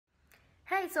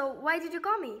Hey, so why did you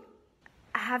call me?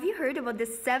 Have you heard about the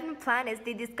 7 planets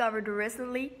they discovered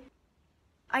recently?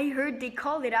 I heard they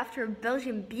called it after a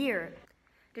Belgian beer.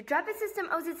 The TRAPPIST system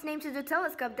owes its name to the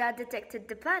telescope that detected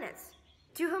the planets.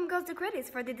 To whom goes the credits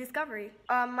for the discovery?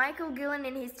 Michael Gillen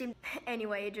and his team.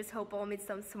 Anyway, I just hope I'll meet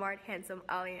some smart, handsome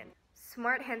alien.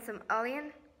 Smart, handsome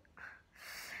alien?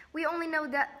 We only know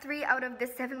that 3 out of the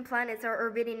 7 planets are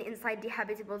orbiting inside the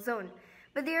habitable zone,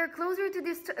 but they are closer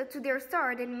to their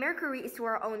star than Mercury is to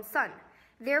our own sun.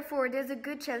 Therefore, there's a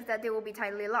good chance that they will be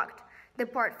tidally locked. The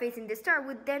part facing the star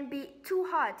would then be too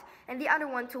hot and the other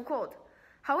one too cold.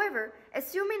 However,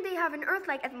 assuming they have an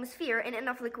Earth-like atmosphere and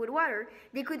enough liquid water,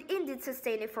 they could indeed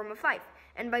sustain a form of life.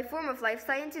 And by form of life,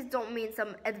 scientists don't mean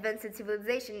some advanced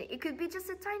civilization. It could be just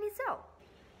a tiny cell.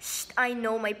 Shh, I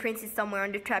know my prince is somewhere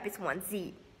on the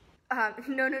TRAPPIST-1Z.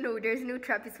 No, there's no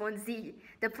TRAPPIST-1Z.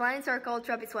 The planets are called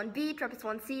TRAPPIST-1b,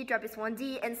 TRAPPIST-1c,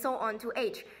 TRAPPIST-1d, and so on to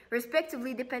H,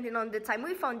 respectively depending on the time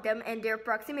we found them and their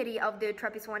proximity of the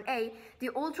TRAPPIST-1a, the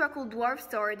ultra-cool dwarf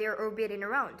star they're orbiting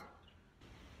around.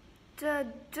 The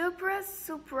Dupra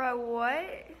Supra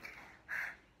what?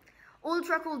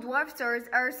 Ultra-cool dwarf stars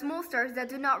are small stars that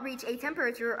do not reach a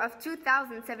temperature of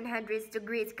 2,700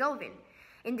 degrees Kelvin.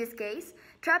 In this case,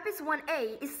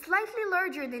 TRAPPIST-1a is slightly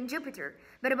larger than Jupiter,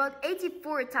 but about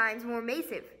 84 times more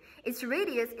massive. Its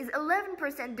radius is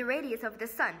 11% the radius of the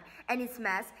Sun, and its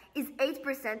mass is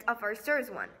 8% of our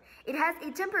star's one. It has a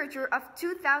temperature of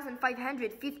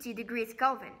 2,550 degrees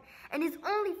Kelvin, and is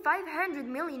only 500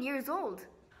 million years old.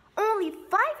 Only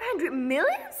 500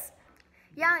 millions?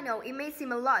 Yeah, I know, it may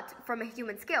seem a lot from a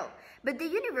human scale, but the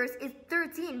universe is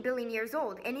 13 billion years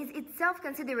old and is itself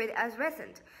considered as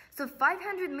recent, so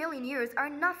 500 million years are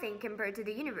nothing compared to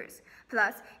the universe.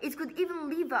 Plus, it could even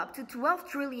live up to 12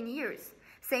 trillion years.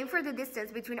 Same for the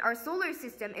distance between our solar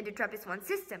system and the TRAPPIST-1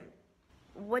 system.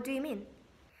 What do you mean?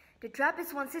 The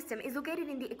TRAPPIST-1 system is located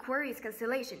in the Aquarius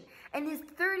constellation and is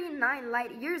 39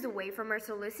 light years away from our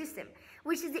solar system,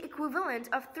 which is the equivalent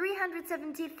of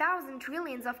 370,000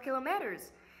 trillions of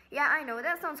kilometers. Yeah, I know,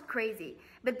 that sounds crazy,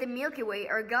 but the Milky Way,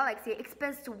 our galaxy,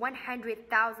 expands to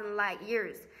 100,000 light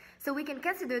years, so we can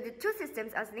consider the two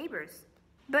systems as neighbors.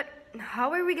 But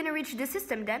how are we going to reach the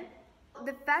system then?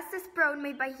 The fastest probe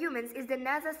made by humans is the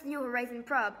NASA's New Horizons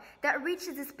probe that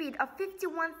reaches a speed of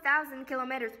 51,000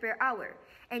 kilometers per hour.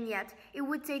 And yet, it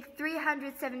would take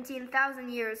 317,000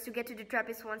 years to get to the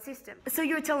TRAPPIST-1 system. So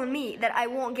you're telling me that I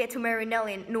won't get to marry an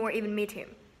alien nor even meet him?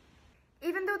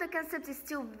 Even though the concept is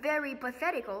still very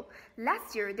hypothetical,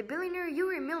 last year the billionaire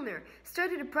Yuri Milner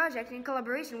started a project in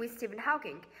collaboration with Stephen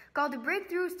Hawking called the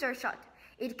Breakthrough Starshot.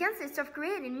 It consists of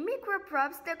creating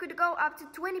microprobes that could go up to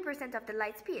 20% of the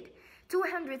light speed,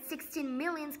 216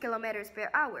 million kilometers per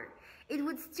hour. It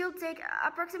would still take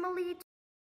approximately 2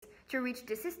 days to reach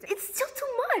the system. It's still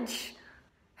too much!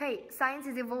 Hey, science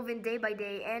is evolving day by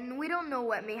day and we don't know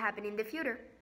what may happen in the future.